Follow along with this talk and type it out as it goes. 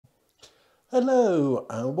Hello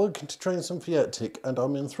and welcome to Trains and Theatic, and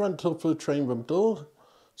I'm in front of the train room door,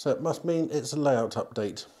 so it must mean it's a layout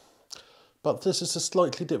update. But this is a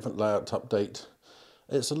slightly different layout update.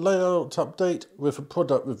 It's a layout update with a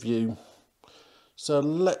product review. So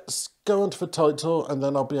let's go on to the title and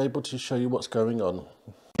then I'll be able to show you what's going on.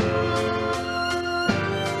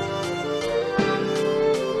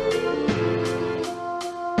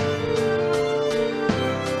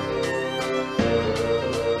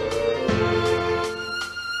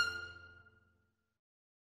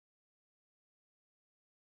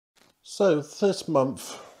 So this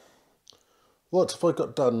month, what have I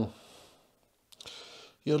got done?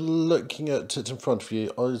 You're looking at it in front of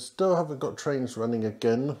you. I still haven't got trains running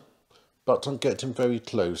again, but I'm getting very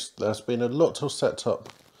close. There's been a lot of setup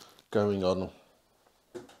going on.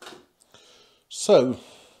 So,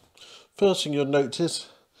 first thing you'll notice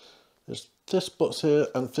is this box here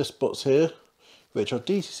and this box here, which are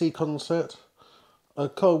DCC Concepts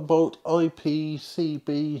Cobalt IP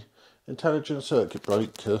CB Intelligent Circuit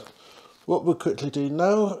Breaker. What we'll quickly do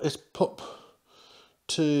now is pop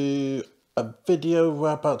to a video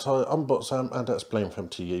whereabouts I unbox them and explain them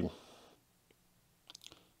to you.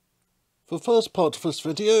 For the first part of this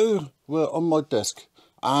video, we're on my desk,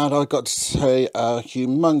 and I got to say a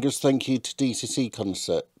humongous thank you to DCC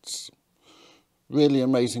Concepts. Really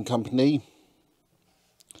amazing company.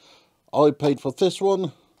 I paid for this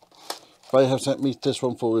one. They have sent me this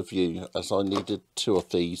one for review, as I needed two of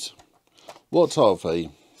these. What are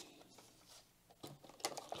they?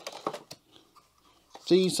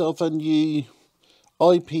 These are the new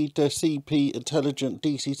IP DCP Intelligent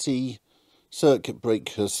DCC Circuit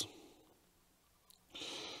Breakers.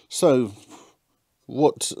 So,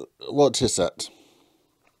 what is that?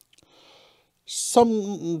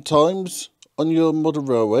 Sometimes on your model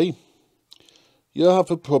railway, you'll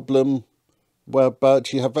have a problem whereby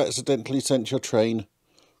you have accidentally sent your train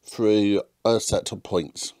through a set of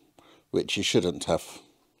points, which you shouldn't have.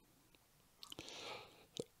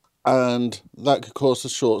 And that could cause a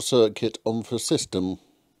short circuit on the system.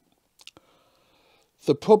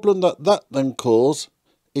 The problem that then causes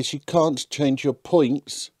is you can't change your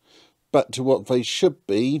points back to what they should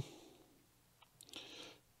be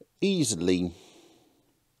easily.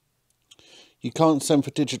 You can't send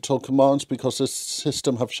for digital commands because the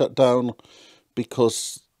system have shut down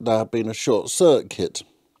because there have been a short circuit.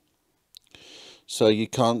 So you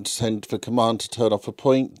can't send the command to turn off a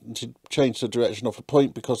point, to change the direction of a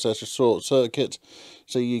point because there's a short circuit.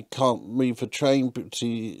 So you can't move the train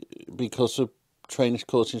because the train is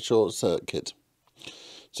causing short circuit.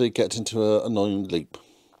 So you get into an annoying loop.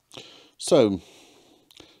 So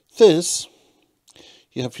this,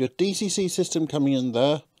 you have your DCC system coming in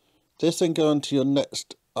there. This then go into your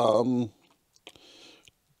next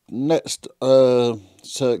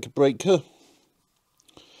circuit breaker,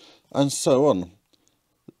 and so on.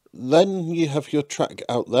 Then you have your track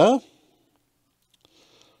out there,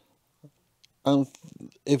 and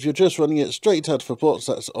if you're just running it straight out of the box,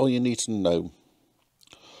 that's all you need to know.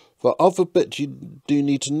 The other bit you do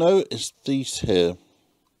need to know is these here.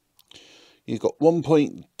 You've got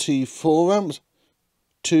 1.24 amps,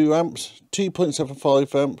 2 amps,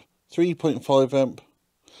 2.75 amp, 3.5 amp,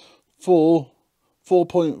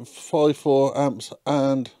 4.54 amps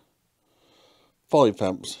and 5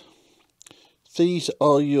 amps. These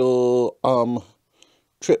are your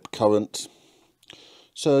trip currents.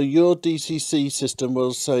 So your DCC system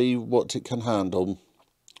will say what it can handle.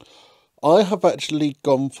 I have actually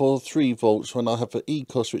gone for 3 volts when I have an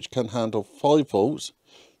ECOS which can handle 5 volts.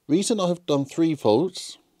 Reason I have done 3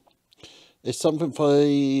 volts is something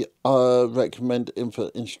they recommend in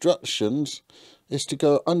the instructions is to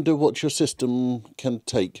go under what your system can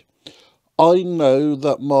take. I know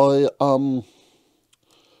that my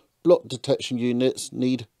block detection units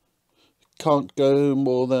can't go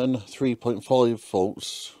more than 3.5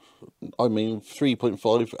 volts. I mean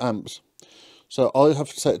 3.5 amps. So I have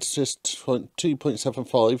set this to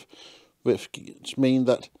 2.75, which means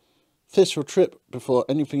that this will trip before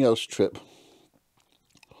anything else trip.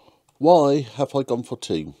 Why have I gone for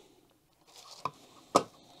 2?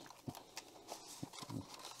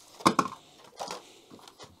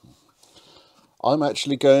 I'm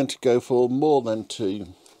actually going to go for more than 2.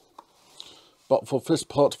 But for this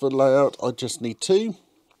part of the layout, I just need 2.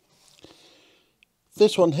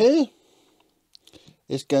 This one here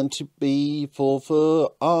is going to be for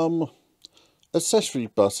the accessory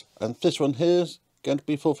bus, and this one here is going to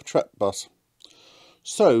be for the track bus.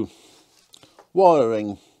 So,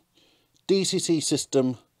 wiring, DCC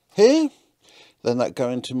system here, then that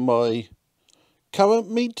go into my current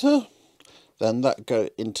meter, then that go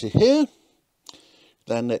into here.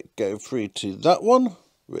 then it go through to that one,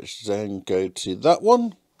 which then go to that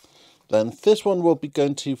one. Then this one will be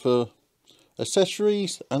going to the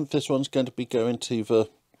accessories, and this one's going to be going to the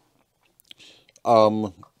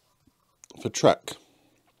track.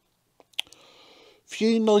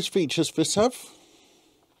 Few nice features this have.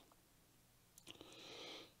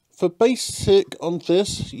 For basic on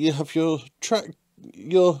this, you have your track,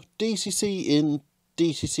 your DCC in,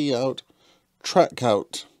 DCC out, track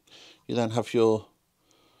out. You then have your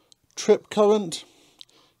trip current,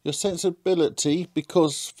 your sensibility,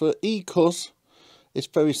 because for ECOS it's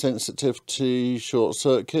very sensitive to short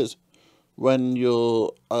circuits when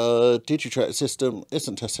your Digitrack system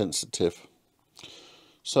isn't as sensitive.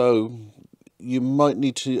 So you might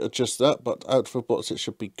need to adjust that, but out of the box it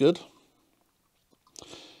should be good.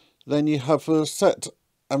 Then you have a set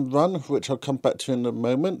and run, which I'll come back to in a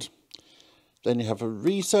moment. Then you have a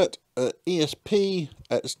reset, a ESP,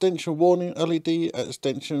 extension warning LED,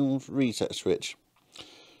 extension reset switch.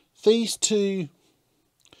 These two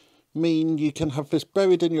mean you can have this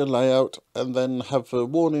buried in your layout and then have a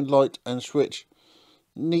warning light and switch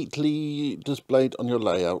neatly displayed on your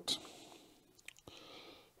layout.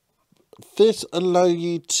 This allows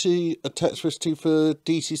you to attach this to the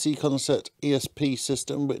DCC Concepts ESP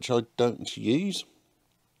system, which I don't use.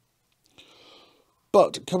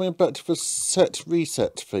 But coming back to the set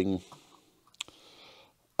reset thing,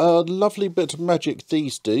 a lovely bit of magic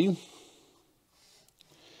these do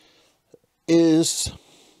is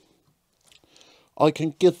I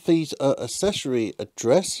can give these an accessory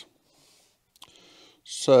address.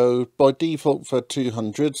 So by default for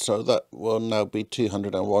 200, so that will now be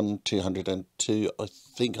 201, 202. I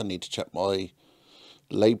think I need to check my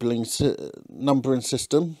labelling numbering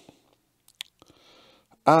system.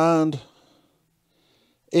 And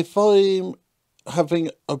if I'm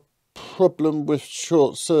having a problem with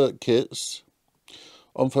short circuits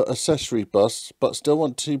on the accessory bus, but still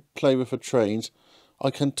want to play with the trains,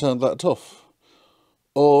 I can turn that off.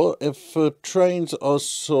 Or if the trains are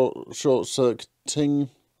short circuiting,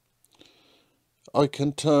 I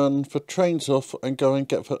can turn the trains off and go and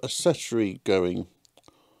get the accessory going.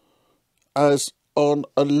 As on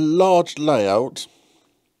a large layout,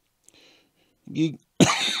 you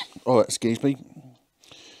excuse me,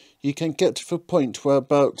 you can get to the point where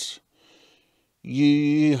about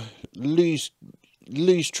you lose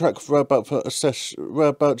track of where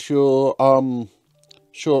about your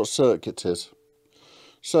short circuit is.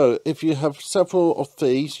 So if you have several of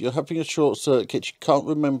these, you're having a short circuit, you can't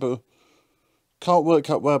work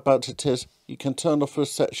out whereabouts it is, you can turn off a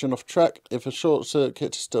section of track. If a short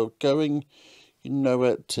circuit is still going, you know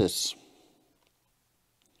where it is.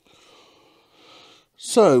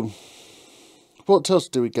 So what else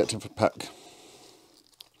do we get in the pack?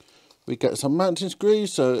 We get some mounting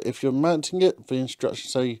screws, so if you're mounting it, the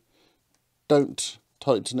instructions say don't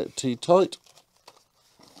tighten it too tight.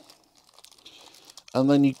 And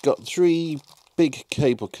then you've got 3 big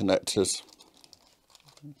cable connectors.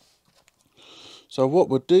 So what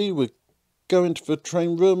we'll do, we'll go into the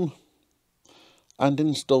train room and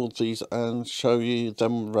install these and show you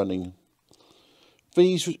them running.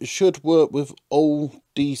 These should work with all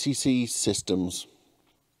DCC systems.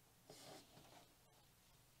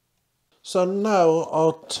 So now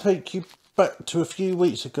I'll take you back to a few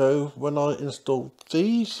weeks ago when I installed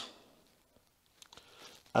these,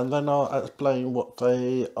 and then I'll explain what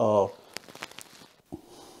they are.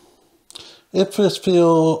 If this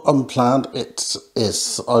feels unplanned, it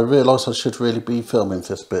is. I realise I should really be filming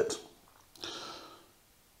this bit.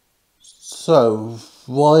 So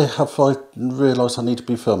why have I realised I need to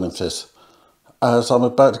be filming this? As I'm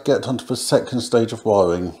about to get onto the second stage of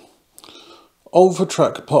wiring. All the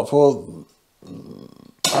track apart from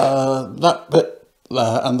that bit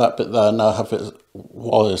there and that bit there now have its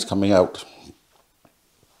wires coming out.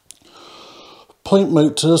 Point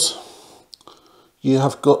motors, you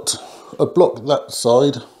have got a block that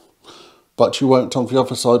side, but you won't on the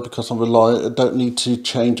other side because I don't need to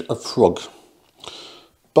change a frog.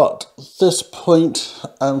 But this point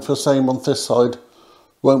and the same on this side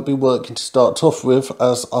won't be working to start off with,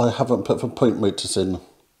 as I haven't put the point motors in.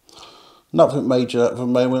 Nothing major at the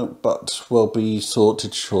moment, but will be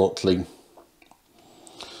sorted shortly.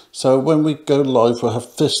 So when we go live, we'll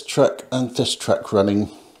have this track and this track running.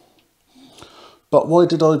 But why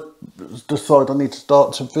did I decide I need to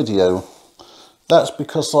start a video? That's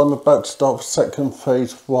because I'm about to start the second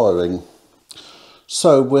phase of wiring.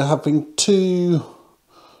 So we're having two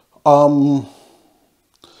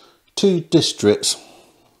districts,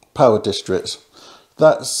 power districts.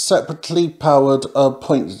 That's separately powered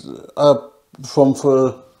from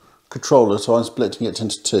the controller, so I'm splitting it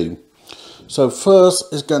into 2. So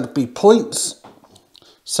first is going to be points,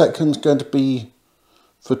 second is going to be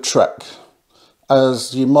for track.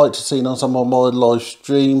 As you might have seen on some of my live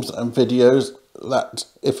streams and videos, that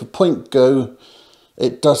if a point go,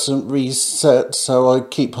 it doesn't reset, so I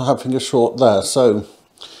keep having a short there. So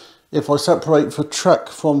if I separate for track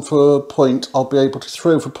from for point, I'll be able to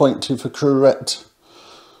throw for point to the correct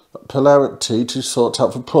polarity to sort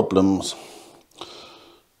out the problems.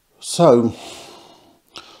 So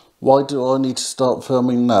why do I need to start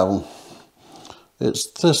filming now? It's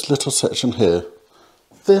this little section here.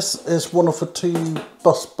 This is one of the 2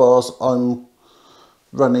 bus bars I'm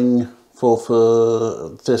running for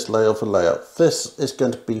this layer of the layout. This is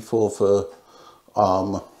going to be for the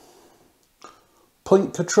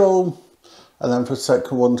point control, and then the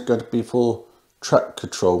second one is going to be for track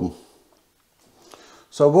control.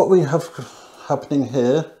 So what we have happening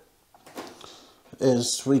here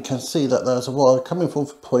is we can see that there's a wire coming from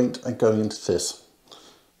the point and going into this.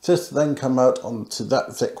 This then come out onto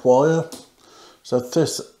that thick wire. So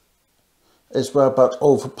this is where about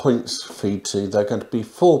all the points feed to. They're going to be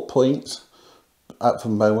 4 points at the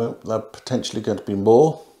moment. They're potentially going to be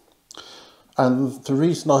more. And the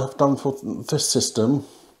reason I have done for this system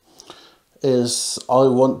is I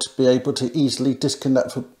want to be able to easily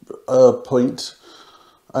disconnect a point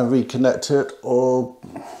and reconnect it, or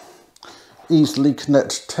easily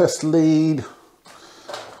connect test lead,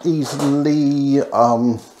 easily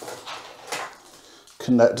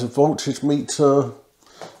connect a voltage meter,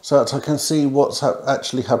 so that I can see what's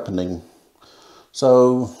actually happening.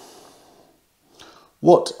 So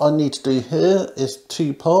what I need to do here is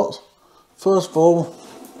 2 parts. First of all,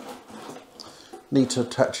 need to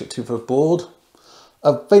attach it to the board.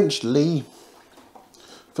 Eventually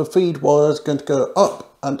the feed wire is going to go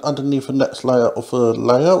up and underneath the next layer of the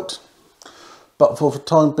layout, but for the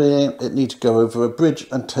time being it needs to go over a bridge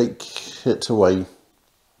and take it away.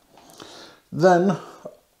 Then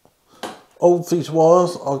all these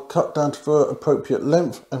wires are cut down to the appropriate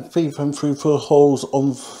length and feed them through the holes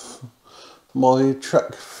on my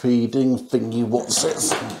track feeding thingy, what's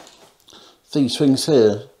it? These things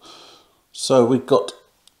here. So we've got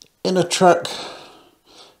inner track,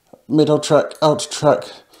 middle track, outer track,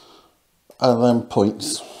 and then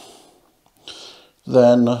points.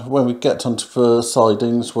 Then when we get onto the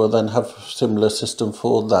sidings, we'll then have a similar system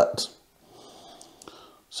for that.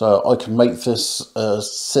 So I can make this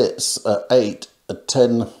 6, 8,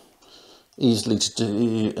 10 easily to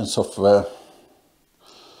do in software.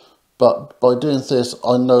 But by doing this,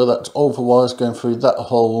 I know that all the wires going through that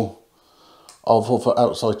hole are for the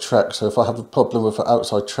outside track. So if I have a problem with the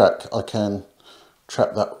outside track, I can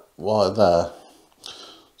trap that wire there.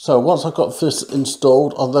 So once I've got this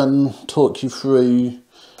installed, I'll then talk you through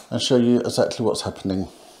and show you exactly what's happening.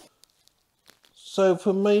 So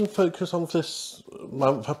the main focus on this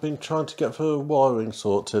month, I've been trying to get the wiring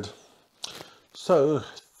sorted. So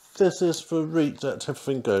this is the route that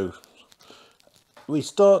everything goes. We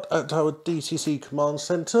start at our DCC command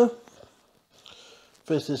center.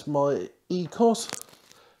 This is my ECOS.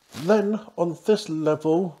 Then on this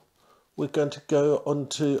level, we're going to go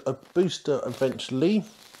onto a booster eventually.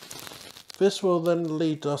 This will then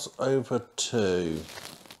lead us over to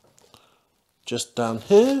just down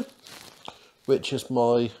here, which is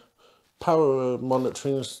my power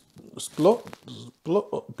monitoring block.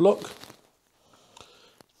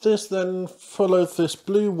 This then follows this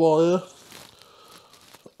blue wire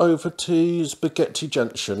over to Spaghetti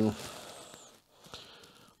Junction.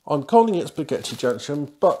 I'm calling it Spaghetti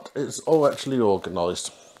Junction, but it's all actually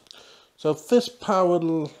organised. So this power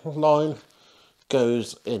line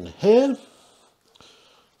goes in here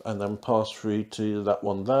and then pass through to that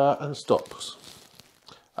one there and stops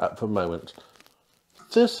at the moment.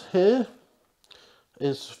 This here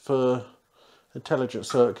is for intelligent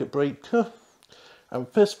circuit breaker, and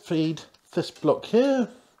this feed this block here,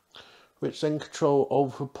 which then control all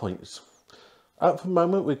the points. At the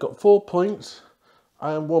moment we've got 4 points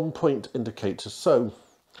and 1 point indicator. So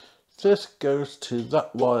this goes to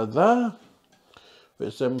that wire there,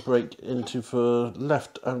 which then break into the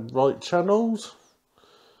left and right channels.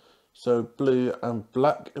 So blue and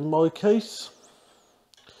black in my case.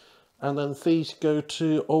 And then these go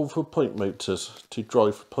to all the point motors to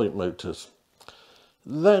drive the point motors.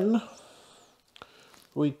 Then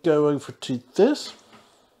we go over to this,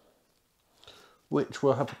 which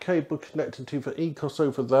will have a cable connected to the ECOS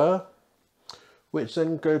over there, which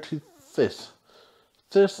then go to this.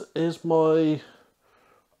 This is my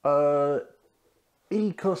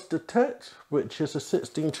ECOS Detect, which is a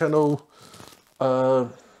 16 channel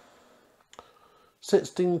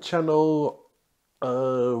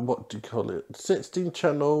what do you call it? 16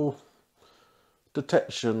 channel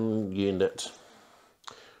detection unit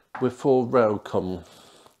with 4 railcom.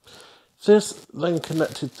 This then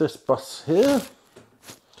connected this bus here,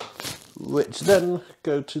 which then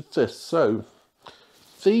go to this. So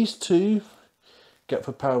these two get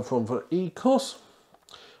the power from the ECOS,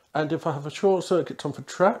 and if I have a short circuit on the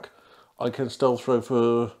track, I can still throw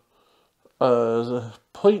the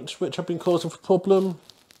point which have been causing the problem.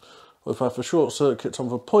 Or if I have a short circuit on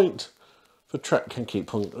the point, the train can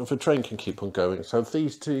keep on going. So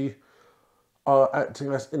these two are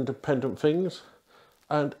acting as independent things.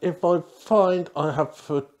 And if I find I have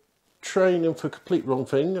the train in for complete wrong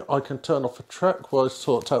thing, I can turn off the track while I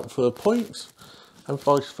sort out the points, and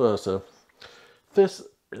vice versa.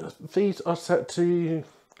 These are set to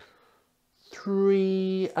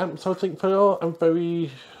 3 amps, I think they are, and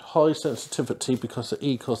very high sensitivity because the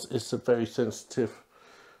ECOS is very sensitive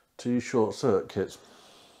to short circuits.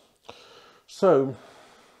 So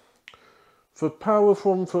the power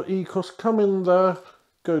from the ECOS come in there,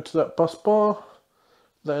 go to that bus bar,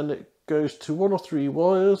 then it goes to 1 or 3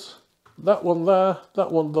 wires, that one there,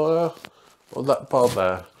 or that bar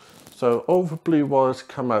there. So all the blue wires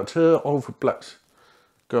come out here, all the blacks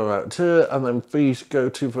go out here, and then these go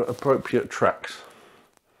to the appropriate tracks.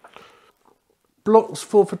 Blocks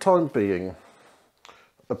for the time being,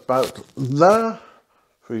 about there,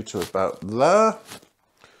 through to about there.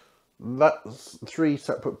 That's 3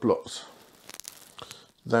 separate blocks.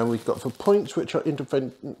 Then we've got the points, which are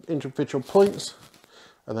individual points,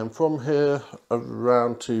 and then from here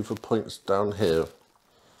around to the points down here.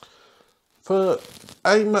 For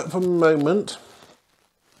aim at the moment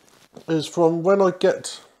is from when I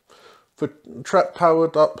get the track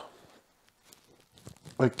powered up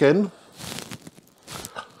again,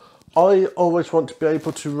 I always want to be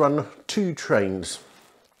able to run 2 trains.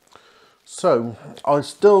 So I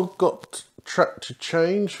still got track to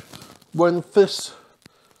change. When this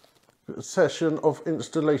session of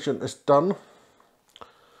installation is done,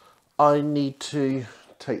 I need to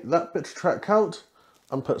take that bit of track out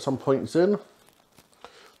and put some points in,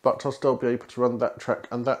 but I'll still be able to run that track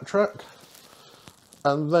and that track.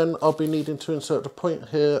 And then I'll be needing to insert a point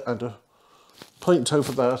here and a point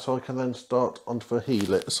over there, so I can then start onto the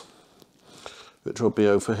helix, which will be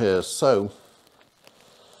over here. So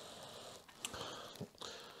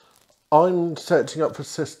I'm setting up the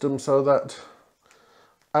system so that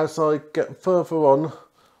as I get further on,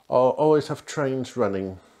 I'll always have trains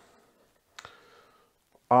running.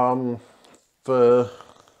 The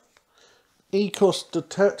ECOS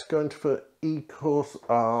detect going to the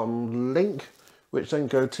ECOS link, which then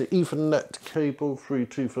go to Ethernet cable through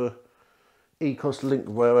to the ECOS link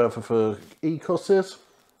wherever the ECOS is.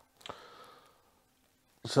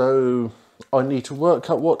 So I need to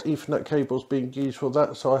work out what Ethernet cable is being used for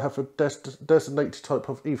that. So I have a designated type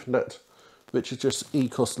of Ethernet, which is just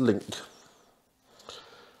ECOS link.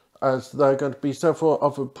 As there are going to be several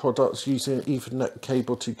other products using Ethernet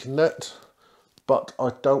cable to connect, but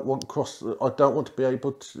I don't want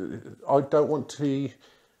to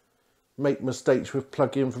make mistakes with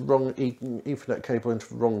plugging the wrong Ethernet cable into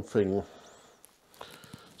the wrong thing.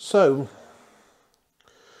 So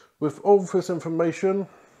with all this information,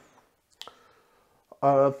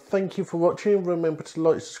 thank you for watching. Remember to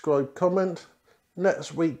like, subscribe, comment.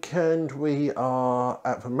 Next weekend we are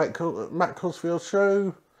at the Macclesfield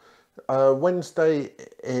show. Wednesday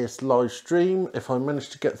is live stream. If I manage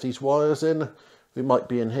to get these wires in, we might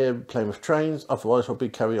be in here playing with trains. Otherwise I'll be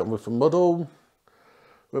carrying on with the model.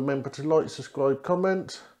 Remember to like, subscribe,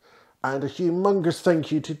 comment, and a humongous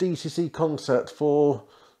thank you to DCC Concepts for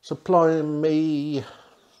supplying me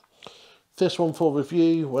this one for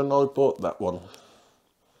review when I bought that one.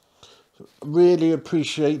 Really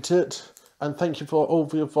appreciate it, and thank you for all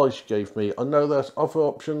the advice you gave me. I know there's other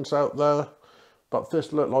options out there, but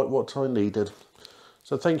this looked like what I needed.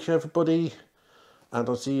 So thank you everybody, and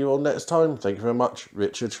I'll see you all next time. Thank you very much,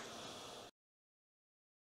 Richard.